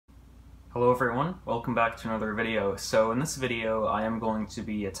Hello everyone, welcome back to another video. So in this video I am going to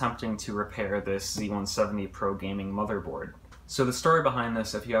be attempting to repair this Z170 Pro Gaming motherboard. So the story behind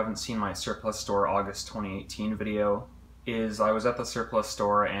this, if you haven't seen my Surplus Store August 2018 video, is I was at the Surplus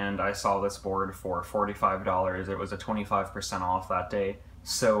Store and I saw this board for $45. It was a 25% off that day,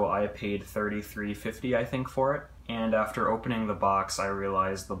 so I paid $33.50 I think for it, and after opening the box I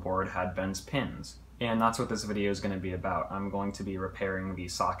realized the board had bent pins. And that's what this video is going to be about. I'm going to be repairing the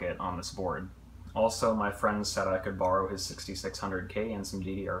socket on this board. Also, my friend said I could borrow his 6600K and some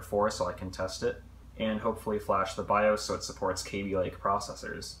DDR4 so I can test it, and hopefully flash the BIOS so it supports Skylake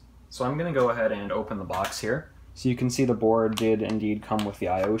processors. So I'm going to go ahead and open the box here. So you can see the board did indeed come with the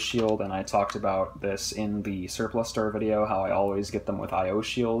I/O shield, and I talked about this in the Surplus Store video, how I always get them with I/O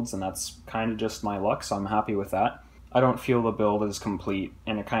shields, and that's kind of just my luck, so I'm happy with that. I don't feel the build is complete,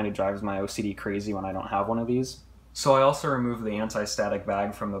 and it kind of drives my OCD crazy when I don't have one of these. So I also removed the anti-static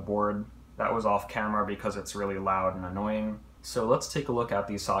bag from the board. That was off camera because it's really loud and annoying. So let's take a look at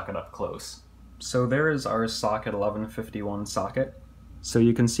the socket up close. So there is our socket 1151 socket. So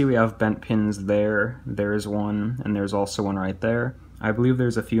you can see we have bent pins there, there's one, and there's also one right there. I believe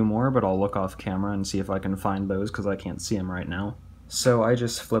there's a few more, but I'll look off camera and see if I can find those because I can't see them right now. So I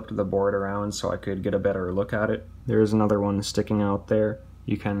just flipped the board around so I could get a better look at it. There's another one sticking out there.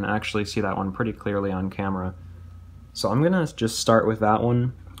 You can actually see that one pretty clearly on camera. So I'm gonna just start with that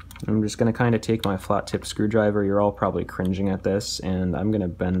one. I'm just gonna kind of take my flat tip screwdriver. You're all probably cringing at this, and I'm gonna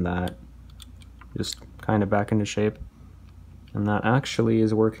bend that just kind of back into shape. And that actually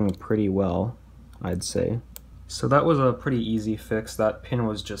is working pretty well, I'd say. So that was a pretty easy fix. That pin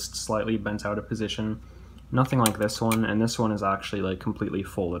was just slightly bent out of position. Nothing like this one, and this one is actually like completely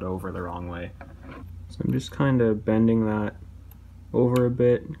folded over the wrong way. So I'm just kind of bending that over a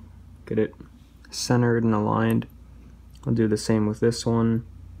bit, get it centered and aligned. I'll do the same with this one.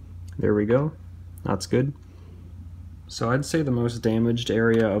 There we go, that's good. So I'd say the most damaged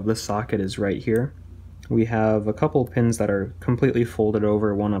area of the socket is right here. We have a couple pins that are completely folded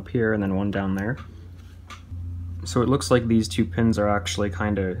over, one up here and then one down there. So it looks like these two pins are actually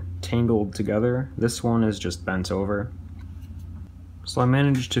kind of tangled together. This one is just bent over. So I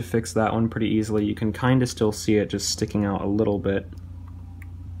managed to fix that one pretty easily. You can kind of still see it just sticking out a little bit.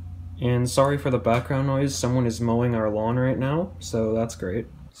 And sorry for the background noise, someone is mowing our lawn right now, so that's great.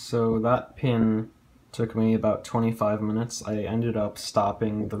 So that pin took me about 25 minutes. I ended up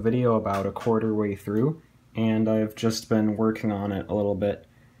stopping the video about a quarter way through, and I've just been working on it a little bit.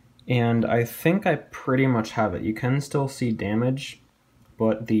 And I think I pretty much have it. You can still see damage,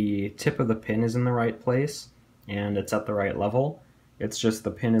 but the tip of the pin is in the right place, and it's at the right level. It's just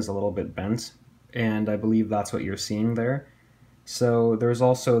the pin is a little bit bent, and I believe that's what you're seeing there. So there's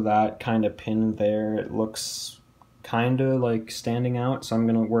also that kind of pin there. It looks kind of like standing out, so I'm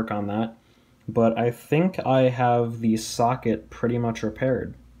going to work on that. But I think I have the socket pretty much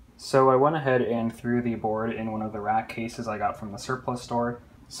repaired. So I went ahead and threw the board in one of the rack cases I got from the Surplus Store.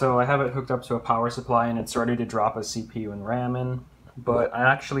 So I have it hooked up to a power supply and it's ready to drop a CPU and RAM in, but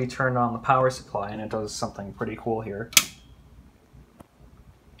I actually turned on the power supply and it does something pretty cool here.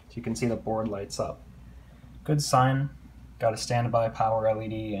 So you can see the board lights up. Good sign. Got a standby power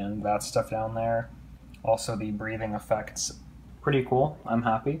LED and that stuff down there. Also the breathing effects, pretty cool. I'm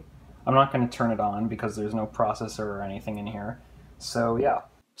happy. I'm not going to turn it on because there's no processor or anything in here. So yeah.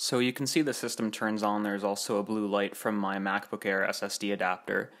 So you can see the system turns on. There's also a blue light from my MacBook Air SSD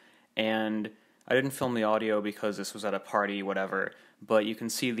adapter, and I didn't film the audio because this was at a party, whatever, but you can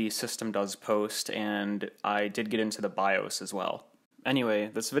see the system does post, and I did get into the BIOS as well.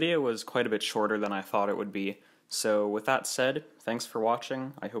 Anyway, this video was quite a bit shorter than I thought it would be, so with that said, thanks for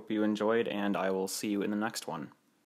watching, I hope you enjoyed, and I will see you in the next one.